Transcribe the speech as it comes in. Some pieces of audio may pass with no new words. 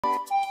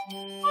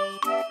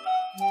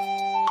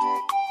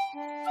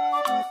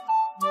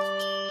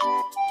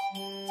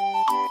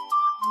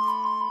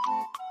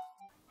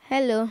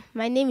Hello,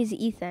 my name is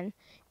Ethan.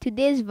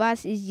 Today's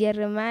verse is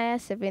Jeremiah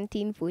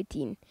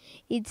 17:14.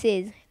 It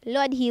says,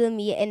 Lord, heal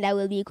me and I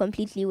will be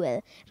completely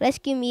well.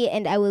 Rescue me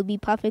and I will be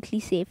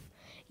perfectly safe.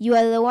 You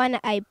are the one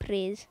I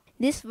praise.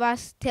 This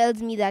verse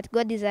tells me that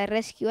God is a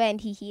rescuer and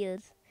He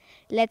heals.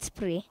 Let's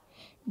pray.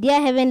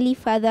 Dear Heavenly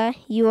Father,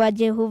 you are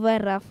Jehovah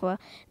Rapha,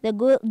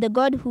 the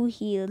God who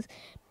heals.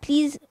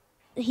 Please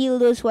heal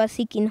those who are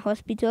sick in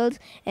hospitals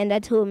and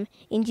at home.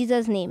 In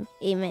Jesus' name,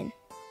 amen.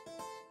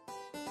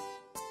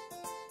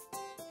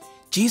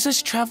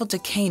 Jesus traveled to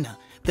Cana,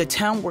 the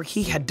town where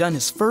he had done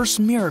his first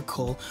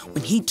miracle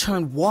when he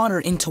turned water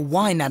into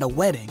wine at a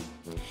wedding.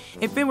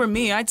 If it were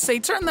me, I'd say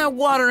turn that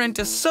water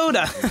into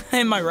soda.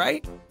 Am I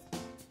right?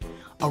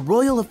 A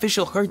royal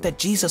official heard that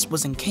Jesus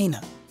was in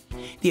Cana.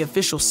 The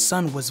official's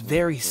son was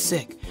very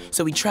sick,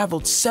 so he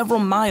traveled several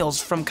miles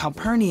from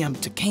Capernaum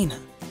to Cana.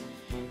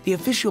 The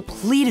official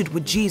pleaded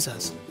with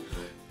Jesus.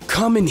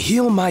 Come and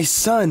heal my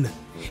son.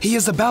 He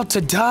is about to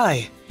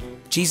die.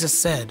 Jesus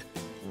said,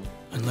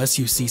 Unless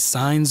you see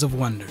signs of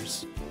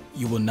wonders,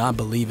 you will not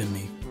believe in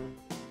me.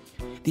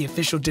 The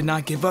official did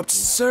not give up.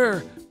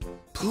 Sir,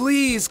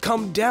 please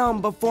come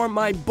down before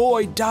my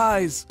boy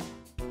dies.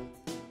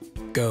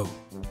 Go.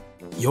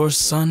 Your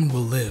son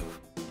will live,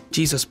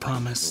 Jesus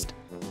promised.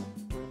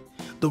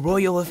 The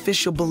royal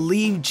official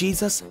believed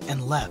Jesus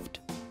and left.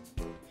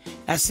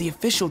 As the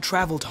official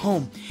traveled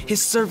home, his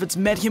servants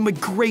met him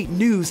with great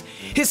news.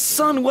 His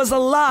son was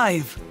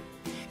alive.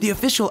 The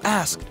official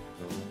asked,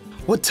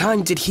 What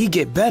time did he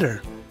get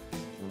better?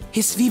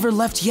 His fever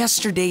left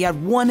yesterday at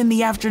 1 in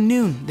the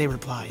afternoon, they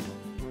replied.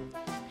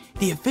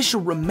 The official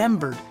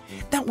remembered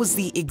that was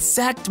the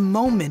exact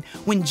moment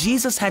when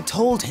Jesus had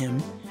told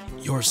him,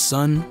 Your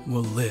son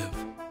will live.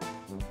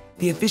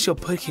 The official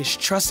put his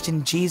trust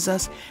in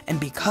Jesus, and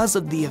because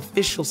of the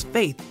official's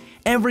faith,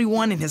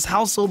 everyone in his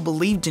household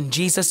believed in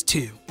Jesus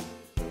too.